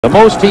The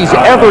most he's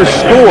ever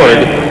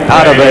scored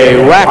out of a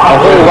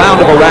whole round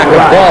of a rack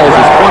of balls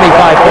is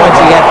 25 points.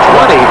 He had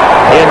 20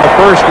 in the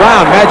first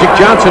round. Magic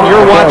Johnson,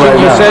 you're watching,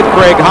 you said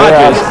Craig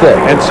Hodges.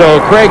 And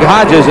so Craig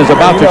Hodges is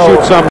about to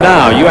shoot some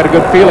now. You had a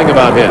good feeling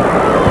about him.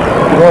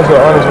 The ones that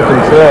are honest with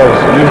themselves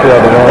usually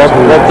are the ones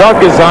who... The duck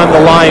is on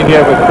the line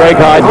here with Craig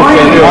Hodges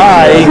in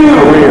high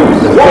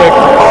careers. Quick,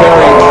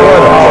 very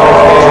short.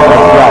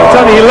 I'm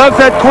telling you, he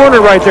loves that corner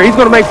right there. He's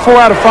going to make 4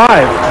 out of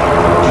 5.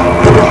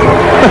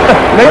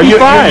 Maybe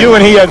 5. You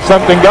and he had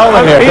something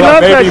going here. He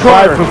loves that maybe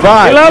corner. 5 for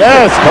 5. He loves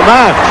yes, it. Come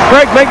on.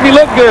 Craig, make me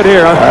look good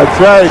here. Huh? That's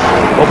right.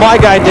 Well, my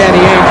guy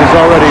Danny Ainge is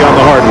already on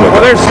the hardwood.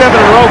 Well, there's 7 in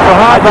a row for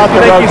Hodges. How about the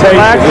rotation?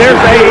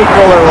 There's 8.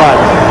 Or what?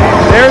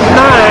 There's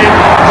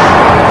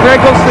 9. Craig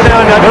will sit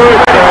down now.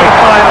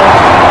 Final.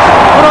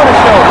 Put on a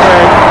show,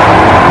 Craig.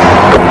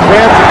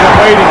 Fans have been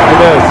waiting for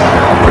this.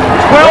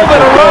 12 in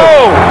a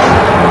row.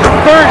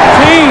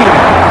 13.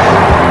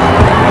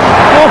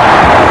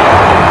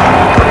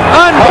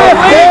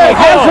 He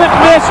hasn't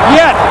missed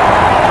yet.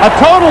 A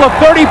total of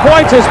 30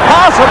 points is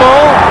possible.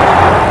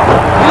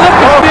 Look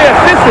at this.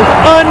 This is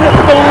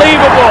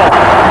unbelievable.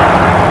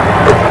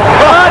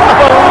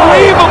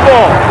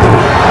 Unbelievable.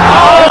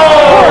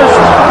 First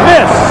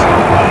miss.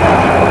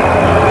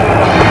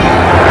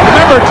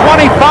 Remember,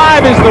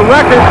 25 is the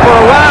record for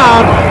a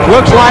round.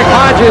 Looks like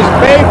Hodges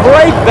may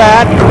break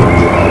that.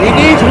 He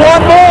needs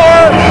one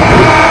more.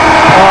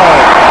 Oh,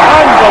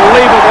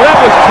 unbelievable. That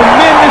was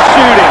tremendous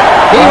shooting.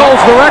 He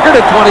holds the record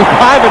at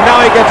 25, and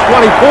now he gets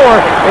 24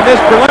 in this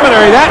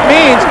preliminary. That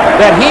means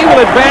that he will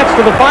advance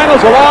to the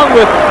finals along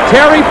with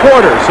Terry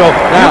Porter. So,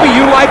 now,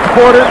 you liked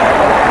Porter.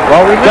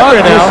 Well, remember Doug,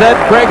 now, you said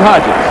Craig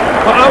Hodges.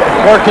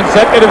 More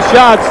consecutive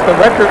shots. The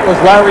record was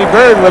Larry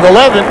Bird with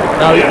 11.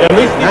 Now, at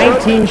least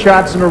 19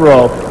 shots in a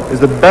row is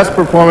the best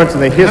performance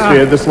in the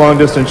history of this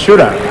long-distance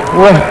shootout.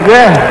 Well,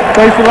 yeah,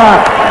 thanks a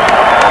lot.